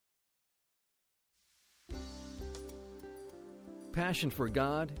passion for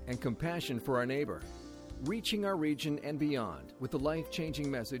God and compassion for our neighbor, reaching our region and beyond with the life-changing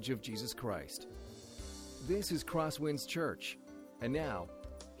message of Jesus Christ. This is Crosswinds Church, and now,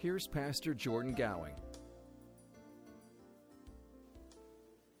 here's Pastor Jordan Gowing.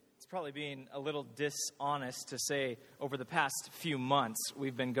 It's probably being a little dishonest to say over the past few months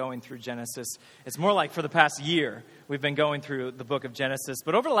we've been going through Genesis. It's more like for the past year we've been going through the book of Genesis.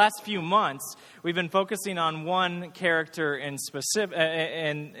 But over the last few months, we've been focusing on one character in specific,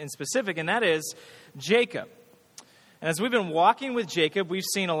 and that is Jacob. And as we've been walking with Jacob, we've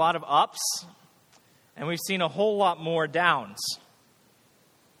seen a lot of ups, and we've seen a whole lot more downs.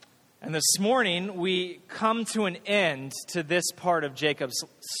 And this morning, we come to an end to this part of Jacob's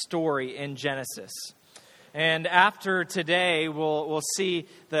story in Genesis. And after today, we'll see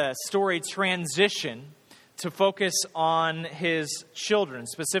the story transition to focus on his children,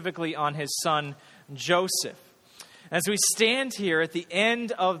 specifically on his son Joseph. As we stand here at the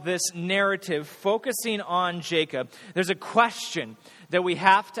end of this narrative, focusing on Jacob, there's a question that we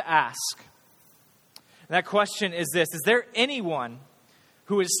have to ask. And that question is this: is there anyone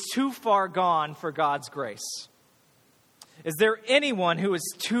who is too far gone for God's grace? Is there anyone who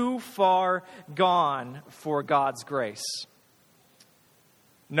is too far gone for God's grace?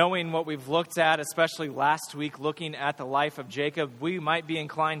 Knowing what we've looked at, especially last week, looking at the life of Jacob, we might be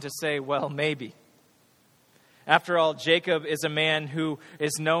inclined to say, well, maybe. After all, Jacob is a man who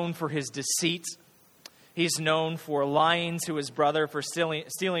is known for his deceit. He's known for lying to his brother, for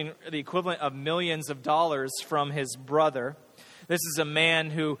stealing the equivalent of millions of dollars from his brother. This is a man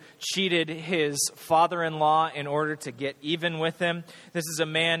who cheated his father-in-law in order to get even with him. This is a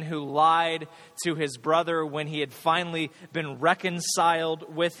man who lied to his brother when he had finally been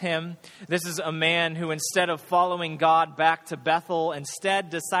reconciled with him. This is a man who, instead of following God back to Bethel, instead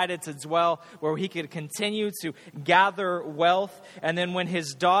decided to dwell where he could continue to gather wealth. And then when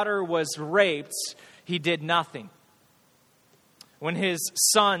his daughter was raped, he did nothing. When his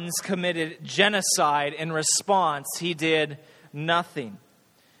sons committed genocide in response, he did nothing.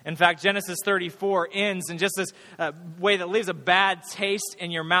 In fact, Genesis 34 ends in just this way that leaves a bad taste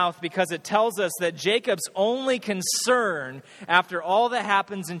in your mouth, because it tells us that Jacob's only concern after all that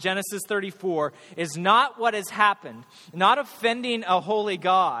happens in Genesis 34 is not what has happened, not offending a holy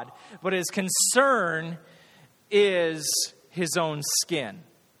God, but his concern is his own skin.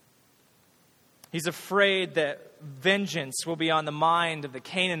 He's afraid that vengeance will be on the mind of the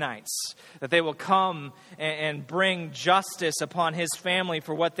Canaanites, that they will come and bring justice upon his family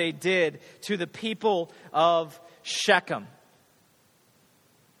for what they did to the people of Shechem.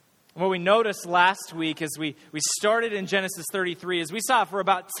 What we noticed last week as we started in Genesis 33 is we saw for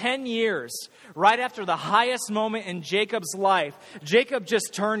about 10 years, right after the highest moment in Jacob's life, Jacob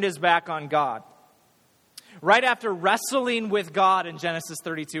just turned his back on God. Right after wrestling with God in Genesis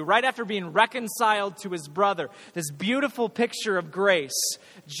 32, right after being reconciled to his brother, this beautiful picture of grace,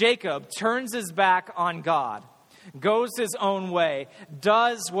 Jacob turns his back on God, goes his own way,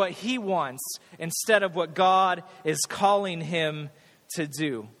 does what he wants instead of what God is calling him to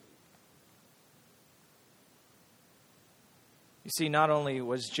do. You see, not only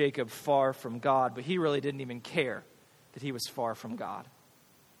was Jacob far from God, but he really didn't even care that he was far from God.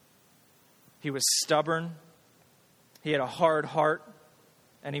 He was stubborn. He had a hard heart,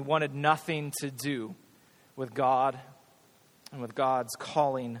 and he wanted nothing to do with God and with God's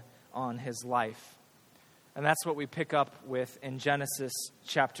calling on his life. And that's what we pick up with in Genesis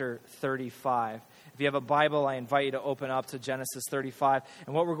chapter 35. If you have a Bible, I invite you to open up to Genesis 35.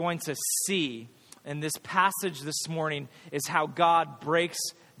 And what we're going to see in this passage this morning is how God breaks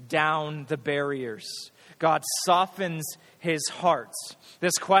down the barriers. God softens his heart.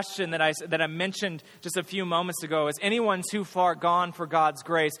 This question that I mentioned just a few moments ago, is anyone too far gone for God's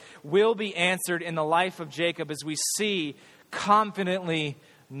grace, will be answered in the life of Jacob as we see confidently,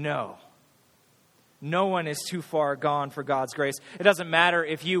 no. No one is too far gone for God's grace. It doesn't matter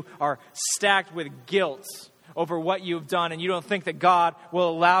if you are stacked with guilt over what you've done and you don't think that God will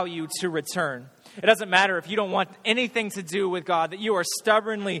allow you to return. It doesn't matter if you don't want anything to do with God, that you are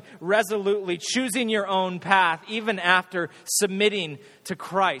stubbornly, resolutely choosing your own path, even after submitting to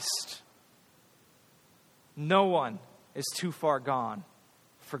Christ. No one is too far gone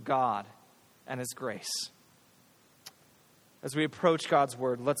for God and his grace. As we approach God's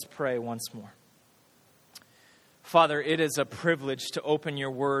word, let's pray once more. Father, it is a privilege to open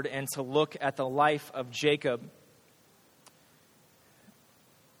your word and to look at the life of Jacob.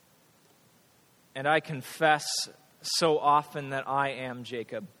 And I confess so often that I am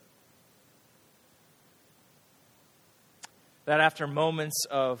Jacob. that after moments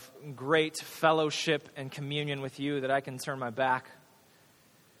of great fellowship and communion with you, that I can turn my back,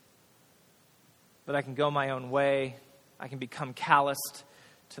 that I can go my own way, I can become calloused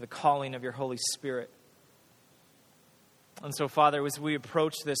to the calling of your Holy Spirit. And so, Father, as we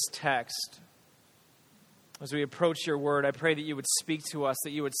approach this text, as we approach your word, I pray that you would speak to us,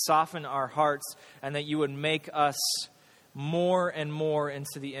 that you would soften our hearts, and that you would make us more and more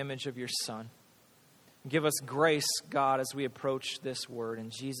into the image of your Son. Give us grace, God, as we approach this word. In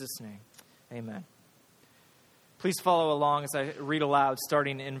Jesus' name, amen. Please follow along as I read aloud,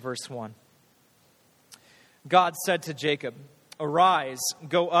 starting in verse 1. God said to Jacob, "Arise,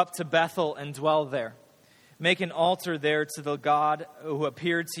 go up to Bethel and dwell there. Make an altar there to the God who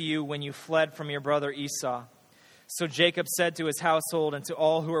appeared to you when you fled from your brother Esau." So Jacob said to his household and to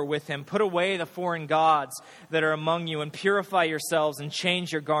all who are with him, "Put away the foreign gods that are among you and purify yourselves and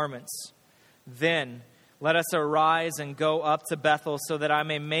change your garments. Then let us arise and go up to Bethel so that I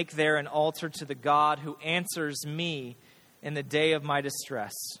may make there an altar to the God who answers me in the day of my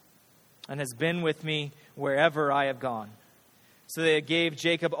distress and has been with me wherever I have gone." So they gave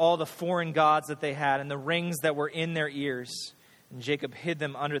Jacob all the foreign gods that they had and the rings that were in their ears. And Jacob hid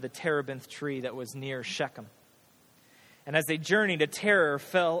them under the terebinth tree that was near Shechem. And as they journeyed, a terror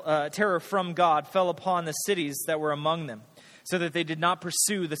from God fell upon the cities that were among them, so that they did not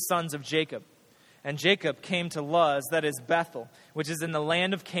pursue the sons of Jacob. And Jacob came to Luz, that is Bethel, which is in the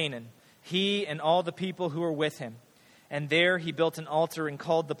land of Canaan, he and all the people who were with him. And there he built an altar and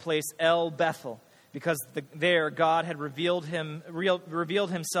called the place El Bethel, because there God had revealed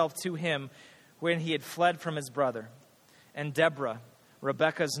himself to him when he had fled from his brother. And Deborah,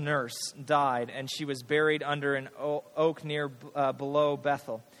 Rebekah's nurse, died, and she was buried under an oak near below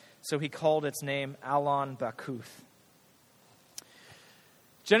Bethel. So he called its name Allon Bakuth.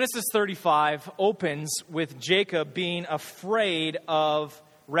 Genesis 35 opens with Jacob being afraid of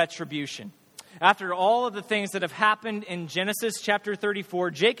retribution. After all of the things that have happened in Genesis chapter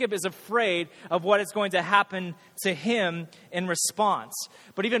 34, Jacob is afraid of what is going to happen to him in response.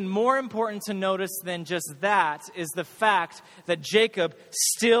 But even more important to notice than just that is the fact that Jacob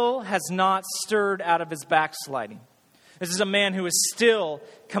still has not stirred out of his backsliding. This is a man who is still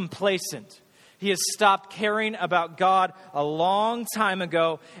complacent. He has stopped caring about God a long time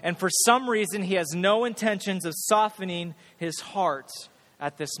ago, and for some reason he has no intentions of softening his heart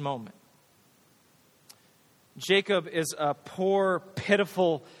at this moment. Jacob is a poor,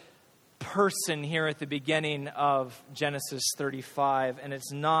 pitiful person here at the beginning of Genesis 35, and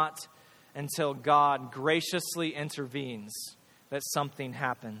it's not until God graciously intervenes that something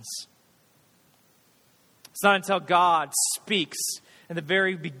happens. It's not until God speaks in the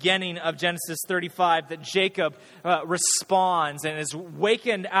very beginning of Genesis 35 that Jacob responds and is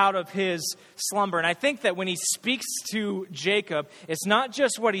wakened out of his slumber. And I think that when he speaks to Jacob, it's not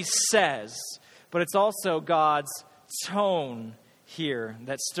just what he says, but it's also God's tone here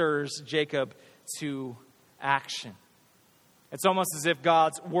that stirs Jacob to action. It's almost as if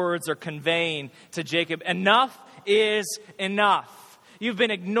God's words are conveying to Jacob, enough is enough. You've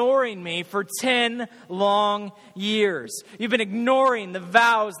been ignoring me for 10 long years. You've been ignoring the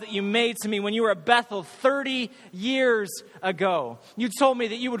vows that you made to me when you were at Bethel 30 years ago. You told me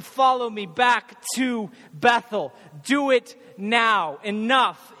that you would follow me back to Bethel. Do it now.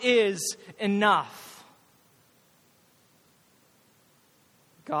 Enough is enough.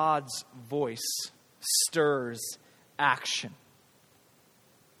 God's voice stirs action.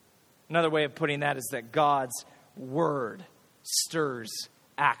 Another way of putting that is that God's word stirs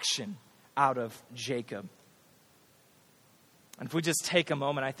action out of Jacob. And if we just take a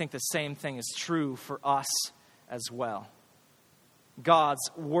moment, I think the same thing is true for us as well. God's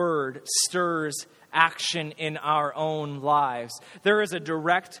word stirs action in our own lives. There is a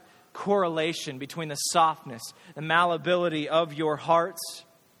direct correlation between the softness, the malleability of your hearts,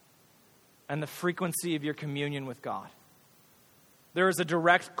 and the frequency of your communion with God. There is a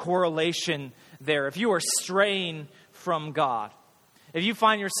direct correlation there. If you are straying from God, if you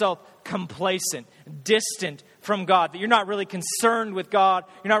find yourself complacent, distant from God, that you're not really concerned with God,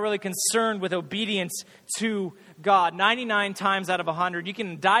 you're not really concerned with obedience to God, 99 times out of 100, you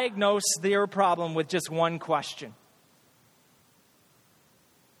can diagnose their problem with just one question.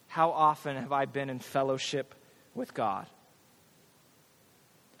 How often have I been in fellowship with God?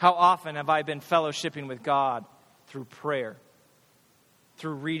 How often have I been fellowshipping with God through prayer,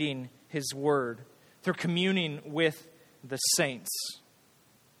 through reading His Word, through communing with the saints?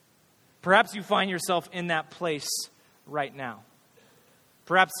 Perhaps you find yourself in that place right now.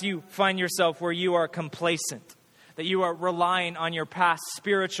 Perhaps you find yourself where you are complacent. that you are relying on your past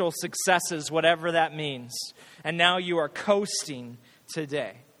spiritual successes, whatever that means, and now you are coasting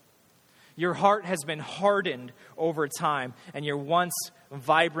today. Your heart has been hardened over time, and your once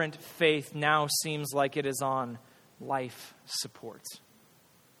vibrant faith now seems like it is on life support.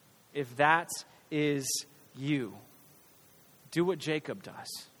 If that is you, do what Jacob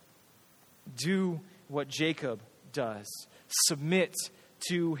does. Do what Jacob does. Submit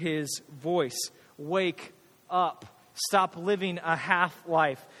to his voice. Wake up. Stop living a half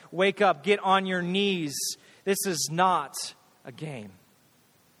life. Wake up. Get on your knees. This is not a game.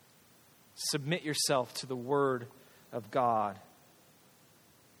 Submit yourself to the Word of God.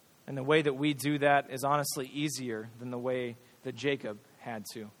 And the way that we do that is honestly easier than the way that Jacob had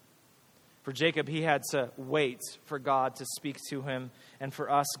to. For Jacob, he had to wait for God to speak to him. And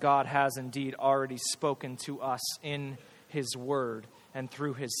for us, God has indeed already spoken to us in His Word and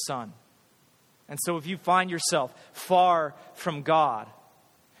through His Son. And so if you find yourself far from God,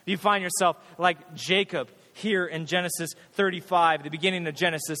 if you find yourself like Jacob here in Genesis 35, the beginning of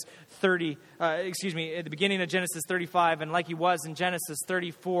Genesis 35, and like he was in Genesis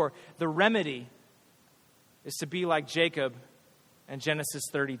 34, the remedy is to be like Jacob in Genesis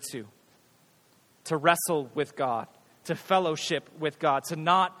 32. To wrestle with God, to fellowship with God, to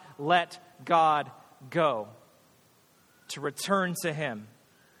not let God go, to return to Him,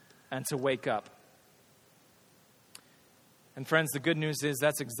 and to wake up. And friends, the good news is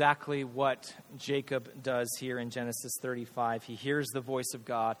that's exactly what Jacob does here in Genesis 35. He hears the voice of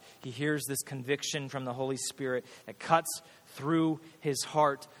God. He hears this conviction from the Holy Spirit that cuts through his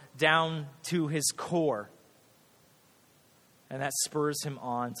heart down to his core. And that spurs him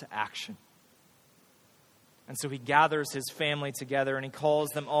on to action. And so he gathers his family together and he calls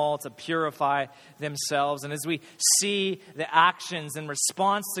them all to purify themselves. And as we see the actions in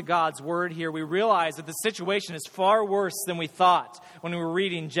response to God's word here, we realize that the situation is far worse than we thought when we were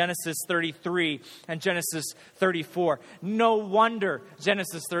reading Genesis 33 and Genesis 34. No wonder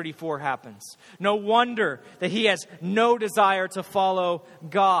Genesis 34 happens. No wonder that he has no desire to follow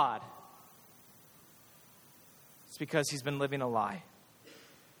God. It's because he's been living a lie.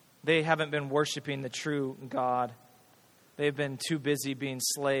 They haven't been worshiping the true God. They've been too busy being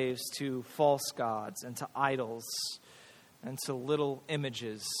slaves to false gods and to idols and to little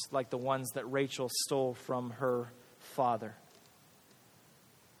images like the ones that Rachel stole from her father.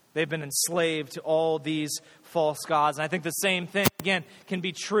 They've been enslaved to all these false gods. And I think the same thing, again, can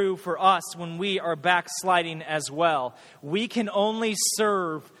be true for us when we are backsliding as well. We can only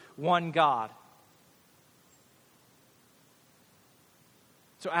serve one God.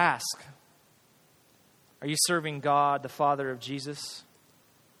 So ask, are you serving God, the Father of Jesus?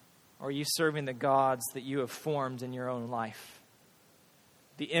 Or are you serving the gods that you have formed in your own life?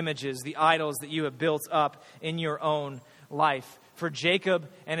 The images, the idols that you have built up in your own life. For Jacob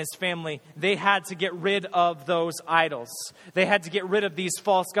and his family, they had to get rid of those idols. They had to get rid of these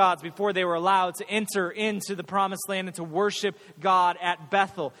false gods before they were allowed to enter into the promised land and to worship God at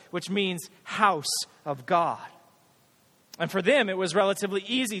Bethel, which means house of God. And for them, it was relatively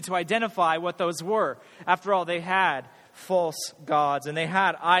easy to identify what those were. After all, they had false gods and they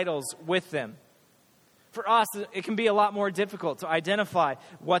had idols with them. For us, it can be a lot more difficult to identify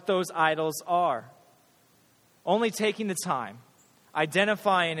what those idols are. Only taking the time,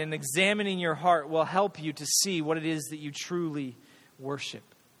 identifying and examining your heart will help you to see what it is that you truly worship.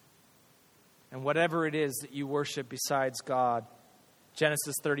 And whatever it is that you worship besides God,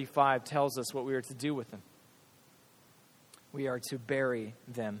 Genesis 35 tells us what we are to do with them. We are to bury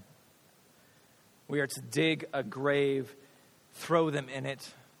them. We are to dig a grave, throw them in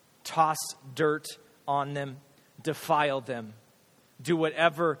it, toss dirt on them, defile them, do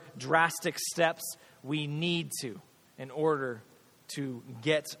whatever drastic steps we need to in order to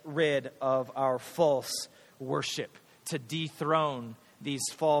get rid of our false worship, to dethrone these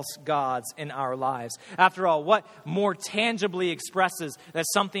false gods in our lives. After all, what more tangibly expresses that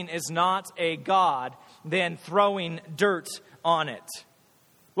something is not a god than throwing dirt on it?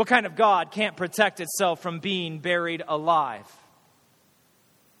 What kind of God can't protect itself from being buried alive?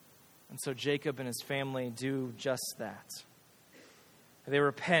 And so Jacob and his family do just that. They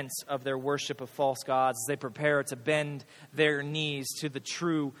repent of their worship of false gods as they prepare to bend their knees to the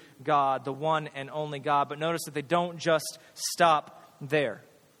true God, the one and only God. But notice that they don't just stop there.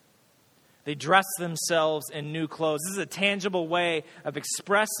 They dress themselves in new clothes. This is a tangible way of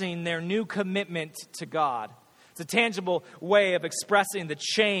expressing their new commitment to God. It's a tangible way of expressing the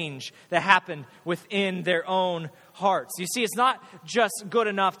change that happened within their own hearts. You see, it's not just good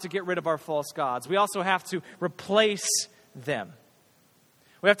enough to get rid of our false gods. We also have to replace them.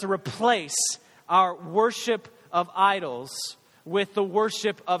 We have to replace our worship of idols with the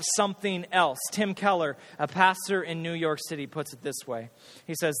worship of something else. Tim Keller, a pastor in New York City, puts it this way.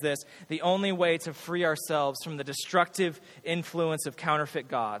 He says this: the only way to free ourselves from the destructive influence of counterfeit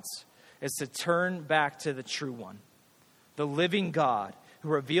gods is to turn back to the true one, the living God who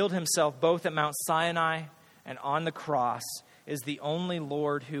revealed himself both at Mount Sinai and on the cross, is the only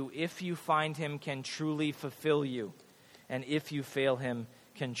Lord who, if you find him, can truly fulfill you, and if you fail him,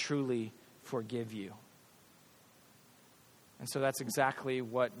 can truly forgive you. And so that's exactly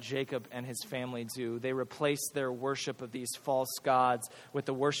what Jacob and his family do. They replace their worship of these false gods with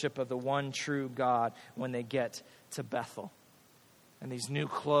the worship of the one true God when they get to Bethel. And these new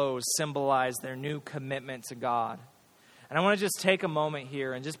clothes symbolize their new commitment to God. And I want to just take a moment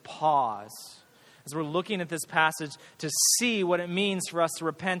here and just pause as we're looking at this passage to see what it means for us to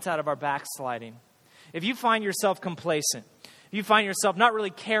repent out of our backsliding. If you find yourself complacent, you find yourself not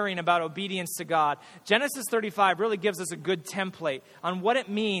really caring about obedience to God, Genesis 35 really gives us a good template on what it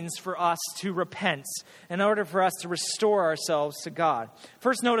means for us to repent in order for us to restore ourselves to God.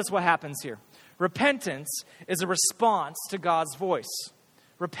 First, notice what happens here. Repentance is a response to God's voice.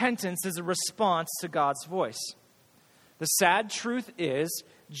 Repentance is a response to God's voice. The sad truth is,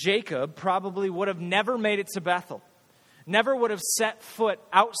 Jacob probably would have never made it to Bethel. Never would have set foot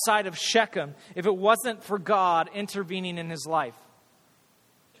outside of Shechem if it wasn't for God intervening in his life.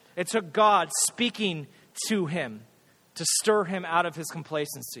 It took God speaking to him to stir him out of his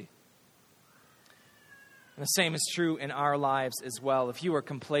complacency. And the same is true in our lives as well. If you are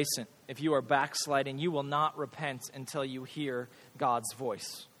complacent, if you are backsliding, you will not repent until you hear God's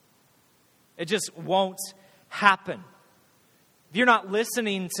voice. It just won't happen. If you're not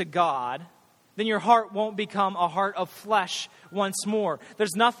listening to God, then your heart won't become a heart of flesh once more.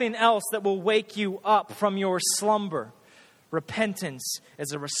 There's nothing else that will wake you up from your slumber. Repentance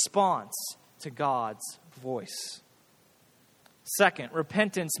is a response to God's voice. Second,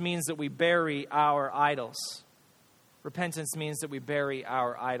 repentance means that we bury our idols. Repentance means that we bury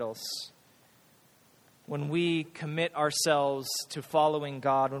our idols. When we commit ourselves to following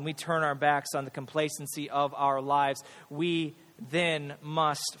God, when we turn our backs on the complacency of our lives, we then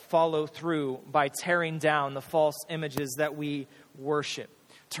must follow through by tearing down the false images that we worship,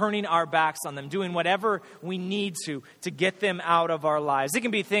 turning our backs on them, doing whatever we need to get them out of our lives. It can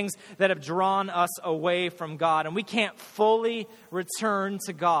be things that have drawn us away from God, and we can't fully return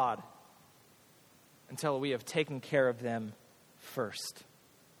to God until we have taken care of them first.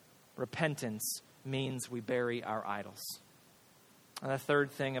 Repentance means we bury our idols. And the third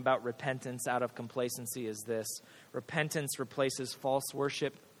thing about repentance out of complacency is this: repentance replaces false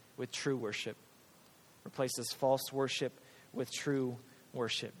worship with true worship. Replaces false worship with true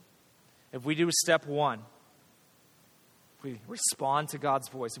worship. If we do step one, if we respond to God's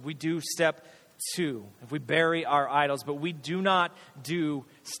voice, if we do step two, if we bury our idols, but we do not do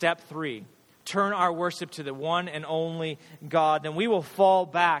step three, turn our worship to the one and only God, then we will fall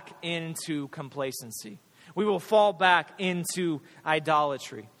back into complacency. We will fall back into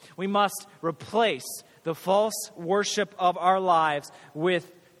idolatry. We must replace the false worship of our lives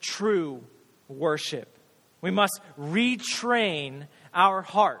with true worship. We must retrain our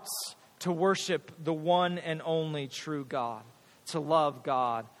hearts to worship the one and only true God, to love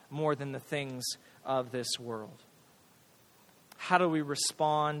God more than the things of this world. How do we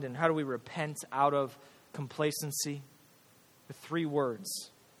respond and how do we repent out of complacency? With three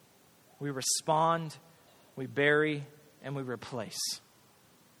words. We respond, we bury, and we replace.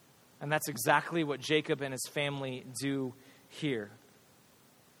 And that's exactly what Jacob and his family do here.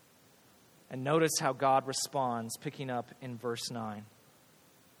 And notice how God responds, picking up in verse 9.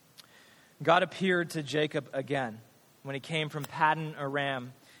 God appeared to Jacob again when he came from Paddan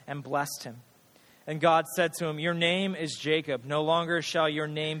Aram and blessed him. And God said to him, "Your name is Jacob. No longer shall your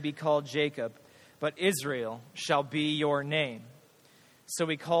name be called Jacob, but Israel shall be your name." So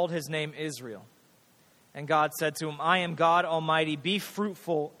he called his name Israel. And God said to him, "I am God Almighty. Be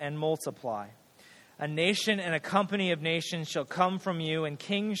fruitful and multiply. A nation and a company of nations shall come from you, and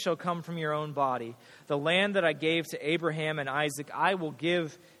kings shall come from your own body. The land that I gave to Abraham and Isaac I will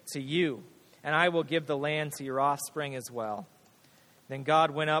give to you, and I will give the land to your offspring as well." Then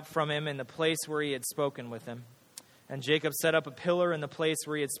God went up from him in the place where he had spoken with him. And Jacob set up a pillar in the place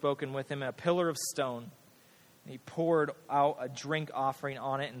where he had spoken with him, a pillar of stone. And he poured out a drink offering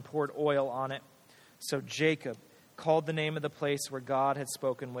on it and poured oil on it. So Jacob called the name of the place where God had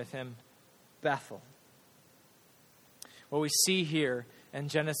spoken with him Bethel. What we see here in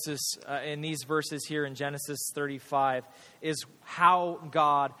in these verses here in Genesis 35, is how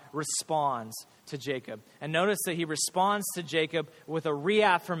God responds to Jacob. And notice that he responds to Jacob with a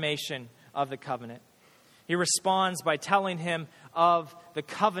reaffirmation of the covenant. He responds by telling him of the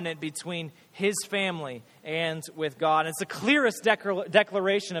covenant between his family and with God. It's the clearest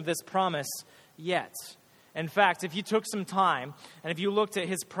declaration of this promise yet. In fact, if you took some time and if you looked at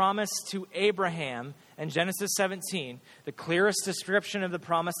his promise to Abraham in Genesis 17, the clearest description of the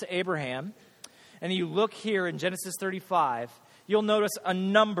promise to Abraham, and you look here in Genesis 35, you'll notice a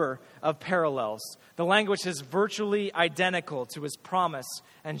number of parallels. The language is virtually identical to his promise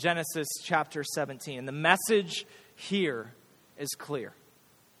in Genesis chapter 17. And the message here is clear.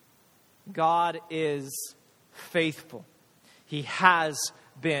 God is faithful. He has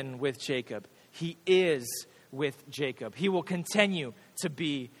been with Jacob. He is with Jacob. He will continue to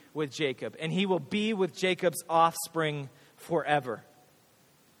be with Jacob. And he will be with Jacob's offspring forever.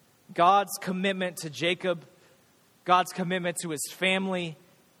 God's commitment to Jacob, God's commitment to his family,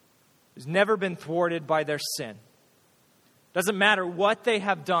 has never been thwarted by their sin. Doesn't matter what they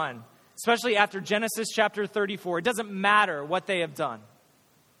have done, especially after Genesis chapter 34. It doesn't matter what they have done.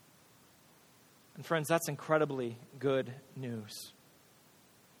 And friends, that's incredibly good news.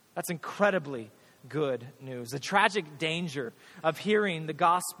 That's incredibly good news. The tragic danger of hearing the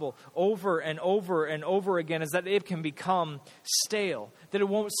gospel over and over and over again is that it can become stale, that it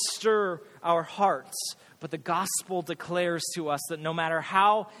won't stir our hearts. But the gospel declares to us that no matter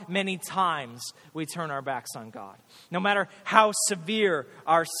how many times we turn our backs on God, no matter how severe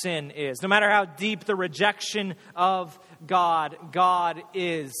our sin is, no matter how deep the rejection of God, God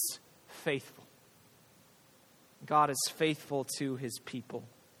is faithful. God is faithful to his people.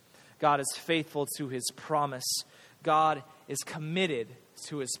 God is faithful to his promise. God is committed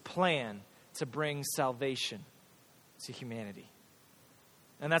to his plan to bring salvation to humanity.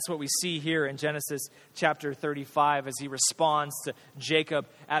 And that's what we see here in Genesis chapter 35 as he responds to Jacob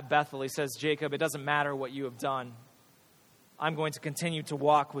at Bethel. He says, Jacob, it doesn't matter what you have done. I'm going to continue to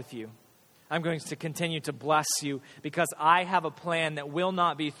walk with you. I'm going to continue to bless you because I have a plan that will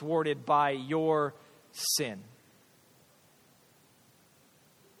not be thwarted by your sin.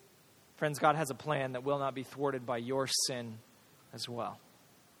 Friends, God has a plan that will not be thwarted by your sin as well.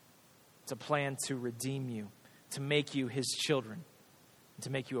 It's a plan to redeem you, to make you his children, and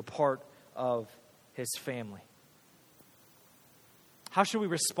to make you a part of his family. How should we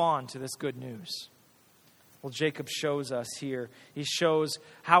respond to this good news? Well, Jacob shows us here. He shows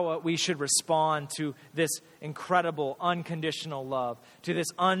how we should respond to this incredible, unconditional love, to this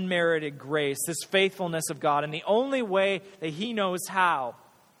unmerited grace, this faithfulness of God. And the only way that he knows how,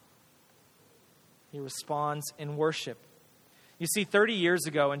 he responds in worship. You see, 30 years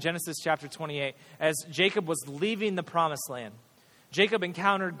ago in Genesis chapter 28, as Jacob was leaving the promised land, Jacob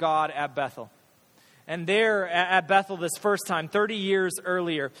encountered God at Bethel. And there at Bethel this first time, 30 years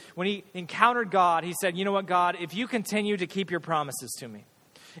earlier, when he encountered God, he said, you know what, God, if you continue to keep your promises to me,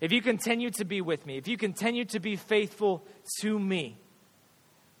 if you continue to be with me, if you continue to be faithful to me,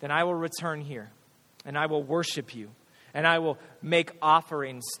 then I will return here and I will worship you. And I will make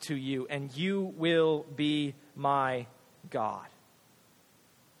offerings to you, and you will be my God.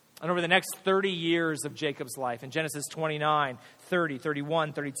 And over the next 30 years of Jacob's life, in Genesis 29, 30,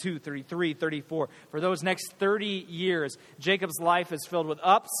 31, 32, 33, 34, for those next 30 years, Jacob's life is filled with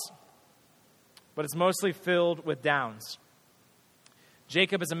ups, but it's mostly filled with downs.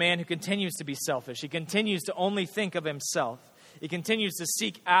 Jacob is a man who continues to be selfish. He continues to only think of himself. He continues to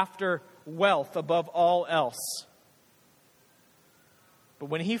seek after wealth above all else. But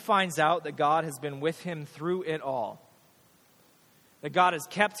when he finds out that God has been with him through it all, that God has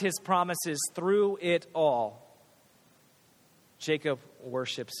kept his promises through it all, Jacob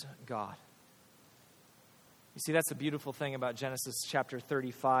worships God. You see, that's the beautiful thing about Genesis chapter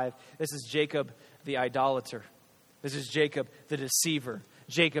 35. This is Jacob the idolater. This is Jacob the deceiver.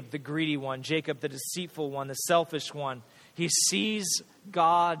 Jacob the greedy one. Jacob the deceitful one, the selfish one. He sees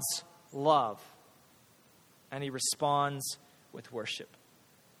God's love and he responds with worship.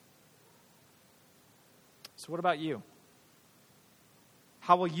 So what about you?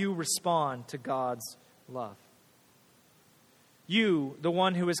 How will you respond to God's love? You, the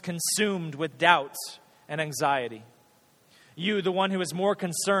one who is consumed with doubt and anxiety. You, the one who is more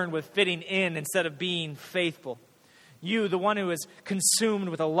concerned with fitting in instead of being faithful. You, the one who is consumed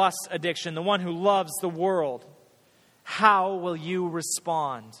with a lust addiction, the one who loves the world. How will you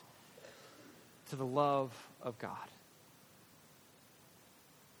respond to the love of God?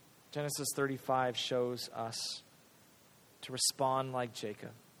 Genesis 35 shows us to respond like Jacob,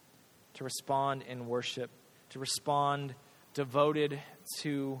 to respond in worship, to respond devoted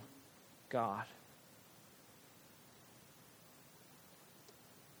to God.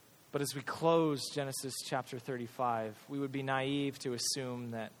 But as we close Genesis chapter 35, we would be naive to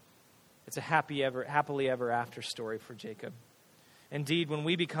assume that It's a happily ever after story for Jacob. Indeed, when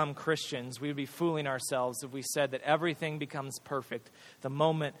we become Christians, we would be fooling ourselves if we said that everything becomes perfect the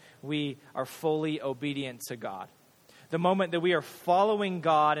moment we are fully obedient to God. The moment that we are following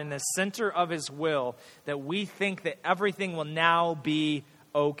God in the center of His will, that we think that everything will now be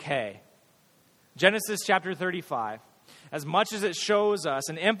okay. Genesis chapter 35, as much as it shows us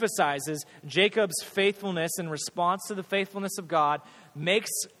and emphasizes Jacob's faithfulness in response to the faithfulness of God, makes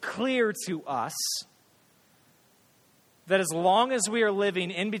clear to us that as long as we are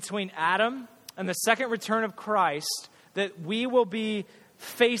living in between Adam and the second return of Christ, that we will be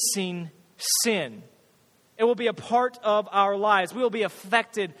facing sin. It will be a part of our lives. We will be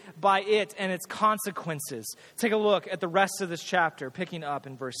affected by it and its consequences. Take a look at the rest of this chapter, picking up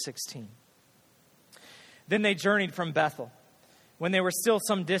in verse 16. Then they journeyed from Bethel. When they were still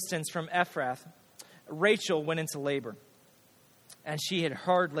some distance from Ephrath, Rachel went into labor. And she had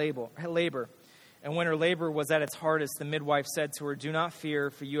hard labor. And when her labor was at its hardest, the midwife said to her, "Do not fear,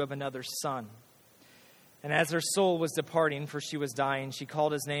 for you have another son." And as her soul was departing, for she was dying, she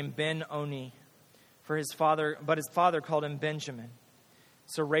called his name Ben-Oni, but his father called him Benjamin.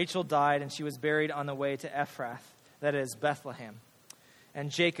 So Rachel died, and she was buried on the way to Ephrath, that is, Bethlehem.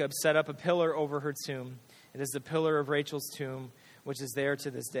 And Jacob set up a pillar over her tomb. It is the pillar of Rachel's tomb, which is there to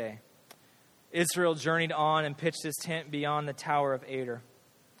this day. Israel journeyed on and pitched his tent beyond the Tower of Ader.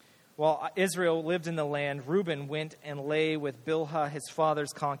 While Israel lived in the land, Reuben went and lay with Bilhah, his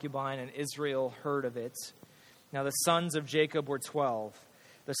father's concubine, and Israel heard of it. Now the sons of Jacob were 12.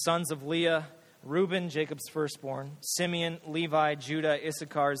 The sons of Leah, Reuben, Jacob's firstborn, Simeon, Levi, Judah,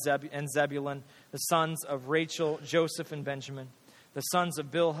 Issachar, and Zebulun. The sons of Rachel, Joseph and Benjamin. The sons of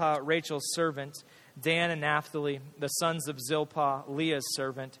Bilhah, Rachel's servant, Dan and Naphtali. The sons of Zilpah, Leah's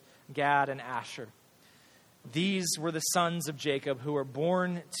servant, Gad and Asher. These were the sons of Jacob who were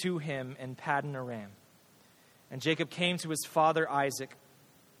born to him in Paddan Aram. And Jacob came to his father Isaac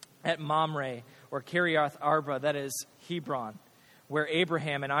at Mamre, or Kiriath Arba, that is Hebron, where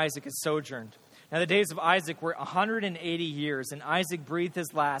Abraham and Isaac had sojourned. Now the days of Isaac were 180 years, and Isaac breathed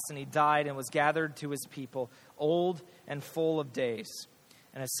his last, and he died and was gathered to his people, old and full of days.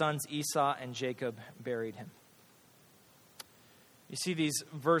 And his sons Esau and Jacob buried him. You see these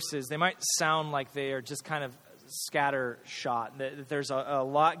verses, they might sound like they are just kind of scattershot. There's a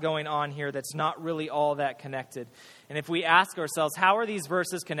lot going on here that's not really all that connected. And if we ask ourselves, how are these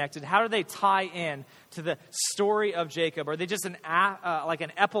verses connected? How do they tie in to the story of Jacob? Are they just like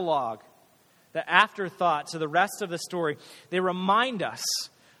an epilogue, the afterthought to the rest of the story? They remind us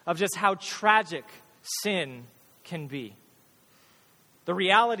of just how tragic sin can be. The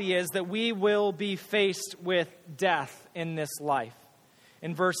reality is that we will be faced with death in this life.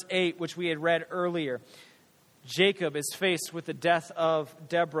 In verse 8, which we had read earlier, Jacob is faced with the death of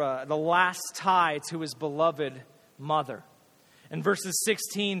Deborah, the last tie to his beloved mother. In verses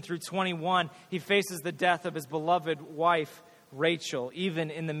 16 through 21, he faces the death of his beloved wife, Rachel,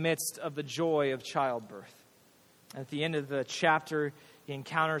 even in the midst of the joy of childbirth. At the end of the chapter, he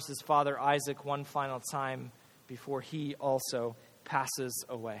encounters his father Isaac one final time before he also passes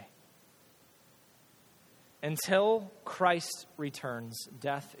away. Until Christ returns,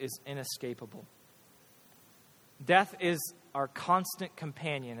 death is inescapable. Death is our constant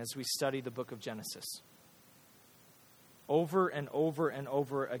companion as we study the book of Genesis. Over and over and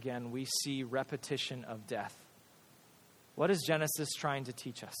over again, we see repetition of death. What is Genesis trying to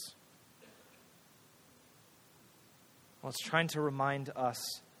teach us? Well, it's trying to remind us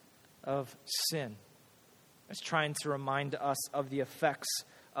of sin. It's trying to remind us of the effects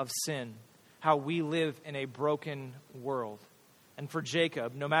of sin, how we live in a broken world. And for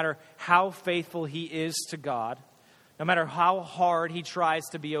Jacob, no matter how faithful he is to God, no matter how hard he tries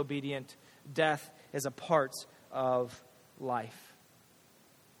to be obedient, death is a part of life.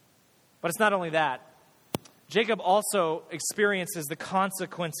 But it's not only that. Jacob also experiences the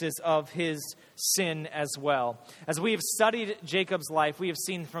consequences of his sin as well. As we have studied Jacob's life, we have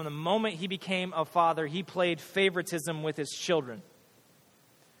seen from the moment he became a father, he played favoritism with his children.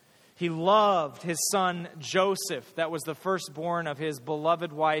 He loved his son Joseph, that was the firstborn of his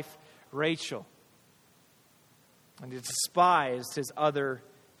beloved wife Rachel. And he despised his other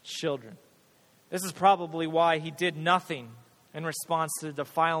children. This is probably why he did nothing in response to the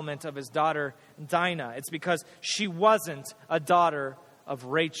defilement of his daughter Dinah. It's because she wasn't a daughter of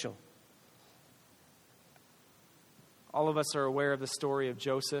Rachel. All of us are aware of the story of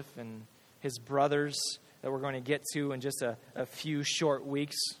Joseph and his brothers that we're going to get to in just a few short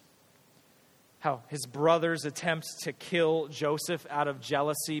weeks. How his brothers attempt to kill Joseph out of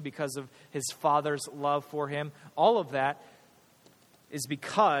jealousy because of his father's love for him. All of that is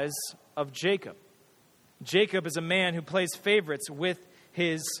because of Jacob. Jacob is a man who plays favorites with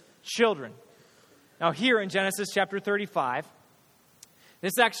his children. Now here in Genesis chapter 35,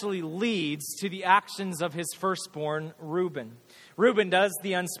 this actually leads to the actions of his firstborn, Reuben. Reuben does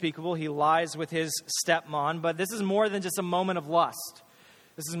the unspeakable. He lies with his stepmom, but this is more than just a moment of lust.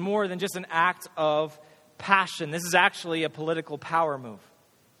 This is more than just an act of passion. This is actually a political power move.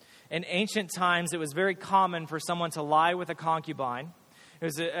 In ancient times, it was very common for someone to lie with a concubine. It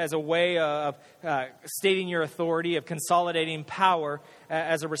was as a way of stating your authority, of consolidating power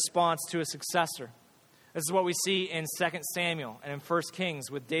as a response to a successor. This is what we see in 2 Samuel and in 1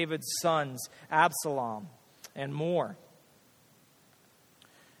 Kings with David's sons, Absalom, and more.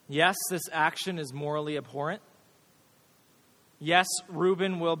 Yes, this action is morally abhorrent. Yes,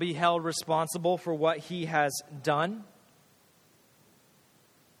 Reuben will be held responsible for what he has done.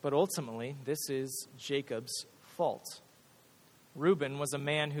 But ultimately, this is Jacob's fault. Reuben was a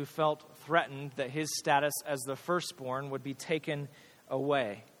man who felt threatened that his status as the firstborn would be taken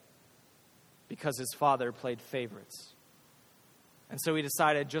away because his father played favorites. And so he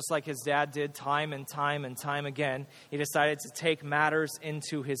decided, just like his dad did time and time and time again, he decided to take matters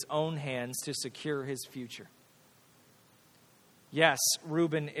into his own hands to secure his future. Yes,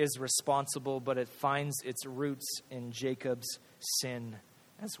 Reuben is responsible, but it finds its roots in Jacob's sin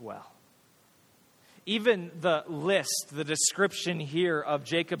as well. Even the list, the description here of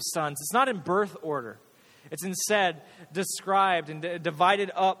Jacob's sons, it's not in birth order. It's instead described and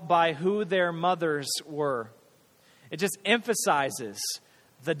divided up by who their mothers were. It just emphasizes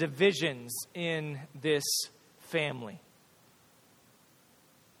the divisions in this family.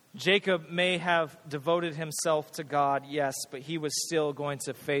 Jacob may have devoted himself to God, yes, but he was still going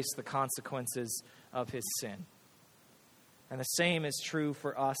to face the consequences of his sin. And the same is true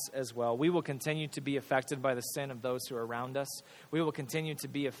for us as well. We will continue to be affected by the sin of those who are around us. We will continue to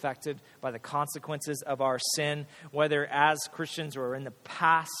be affected by the consequences of our sin, whether as Christians or in the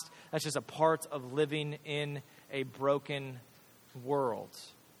past. That's just a part of living in a broken world.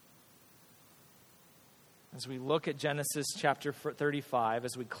 As we look at Genesis chapter 35,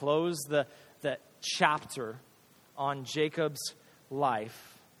 as we close the chapter on Jacob's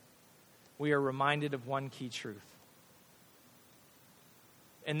life, we are reminded of one key truth.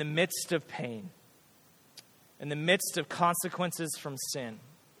 In the midst of pain, in the midst of consequences from sin,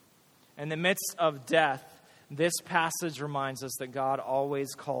 in the midst of death, this passage reminds us that God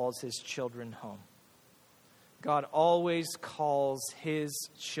always calls his children home. God always calls his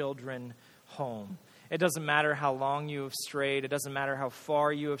children home. It doesn't matter how long you have strayed. It doesn't matter how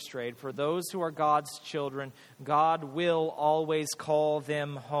far you have strayed. For those who are God's children, God will always call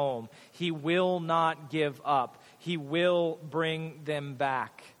them home. He will not give up. He will bring them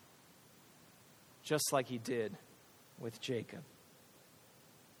back, just like he did with Jacob.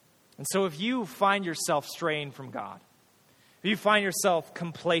 And so if you find yourself straying from God, if you find yourself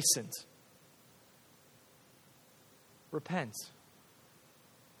complacent, repent.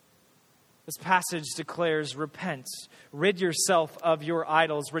 This passage declares, repent, rid yourself of your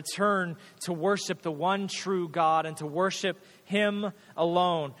idols, return to worship the one true God and to worship him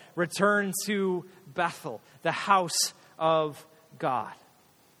alone. Return to Bethel, the house of God.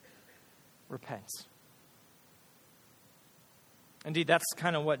 Repent. Indeed, that's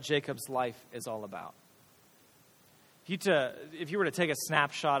kind of what Jacob's life is all about. If you were to take a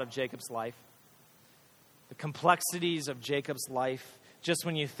snapshot of Jacob's life, the complexities of Jacob's life, just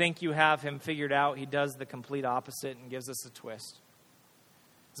when you think you have him figured out, he does the complete opposite and gives us a twist.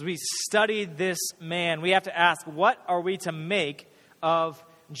 As we study this man, we have to ask, what are we to make of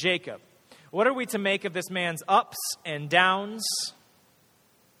Jacob? What are we to make of this man's ups and downs?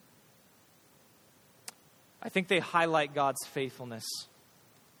 I think they highlight God's faithfulness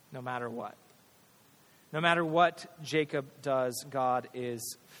no matter what. No matter what Jacob does, God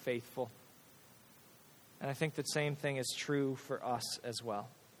is faithful. And I think the same thing is true for us as well.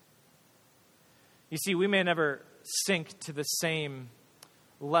 You see, we may never sink to the same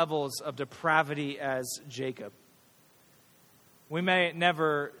levels of depravity as Jacob. We may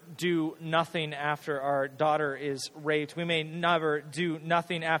never do nothing after our daughter is raped. We may never do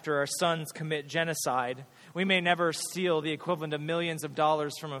nothing after our sons commit genocide. We may never steal the equivalent of millions of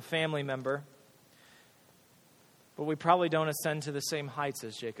dollars from a family member. But we probably don't ascend to the same heights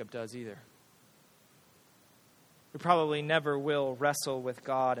as Jacob does either. We probably never will wrestle with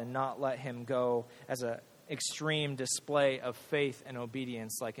God and not let him go as an extreme display of faith and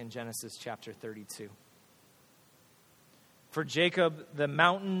obedience like in Genesis chapter 32. For Jacob, the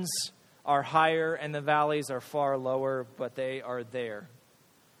mountains are higher and the valleys are far lower, but they are there.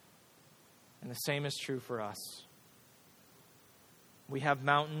 And the same is true for us. We have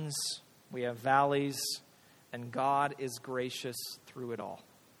mountains, we have valleys, and God is gracious through it all.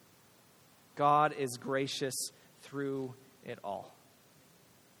 God is gracious through it all.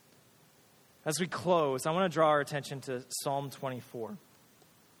 As we close, I want to draw our attention to Psalm 24.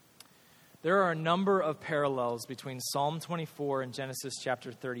 There are a number of parallels between Psalm 24 and Genesis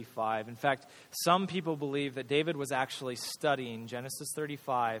chapter 35. In fact, some people believe that David was actually studying Genesis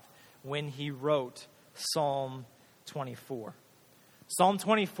 35 when he wrote Psalm 24. Psalm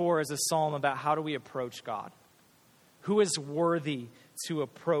 24 is a psalm about how do we approach God. Who is worthy to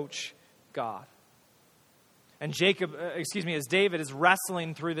approach God? And as David is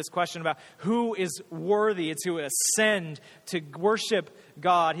wrestling through this question about who is worthy to ascend to worship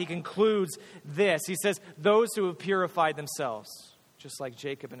God, he concludes this. He says, those who have purified themselves, just like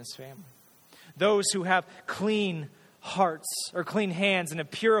Jacob and his family. Those who have clean hearts or clean hands and have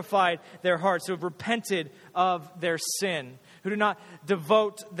purified their hearts, who have repented of their sin, who do not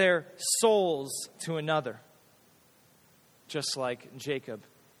devote their souls to another, just like Jacob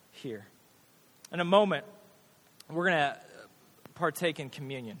here. In a moment, we're going to partake in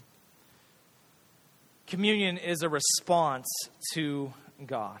communion. Communion is a response to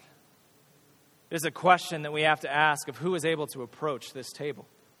God. It is a question that we have to ask of who is able to approach this table.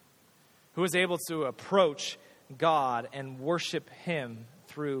 Who is able to approach God and worship Him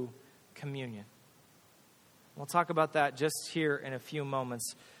through communion. We'll talk about that just here in a few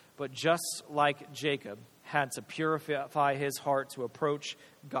moments. But just like Jacob had to purify his heart to approach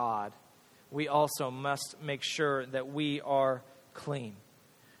God, we also must make sure that we are clean.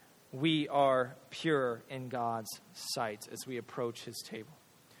 We are pure in God's sight as we approach His table.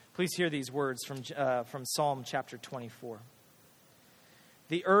 Please hear these words from Psalm chapter 24.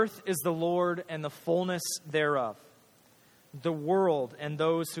 The earth is the Lord and the fullness thereof, the world and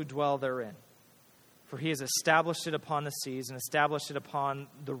those who dwell therein. For He has established it upon the seas and established it upon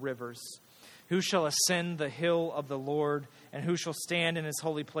the rivers. Who shall ascend the hill of the Lord, and who shall stand in His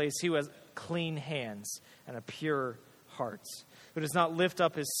holy place? He who has clean hands and a pure heart, who does not lift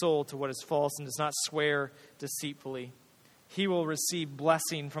up his soul to what is false and does not swear deceitfully. He will receive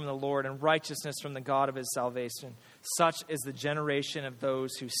blessing from the Lord and righteousness from the God of his salvation. Such is the generation of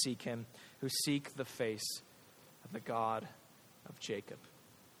those who seek Him, who seek the face of the God of Jacob.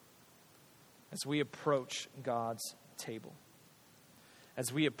 As we approach God's table,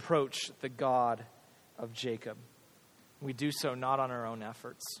 as we approach the God of Jacob, we do so not on our own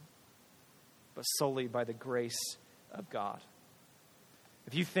efforts, but solely by the grace of God.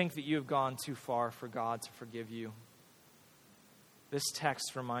 If you think that you have gone too far for God to forgive you, this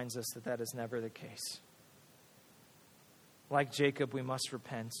text reminds us that that is never the case. Like Jacob, we must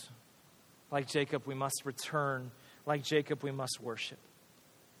repent. Like Jacob, we must return. Like Jacob, we must worship.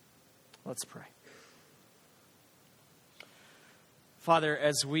 Let's pray. Father,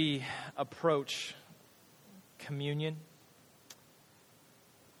 as we approach communion,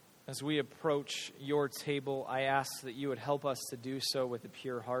 as we approach your table, I ask that you would help us to do so with a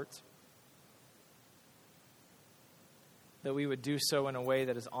pure heart, that we would do so in a way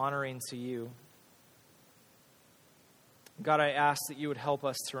that is honoring to you. God, I ask that you would help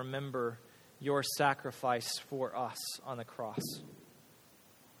us to remember your sacrifice for us on the cross.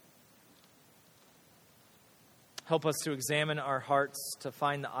 Help us to examine our hearts to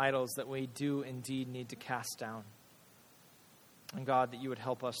find the idols that we do indeed need to cast down. And God, that you would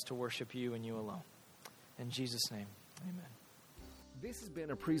help us to worship you and you alone. In Jesus' name, amen. This has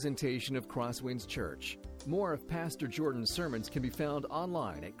been a presentation of Crosswinds Church. More of Pastor Jordan's sermons can be found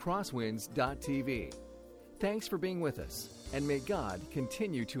online at crosswinds.tv. Thanks for being with us, and may God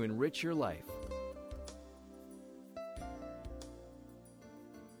continue to enrich your life.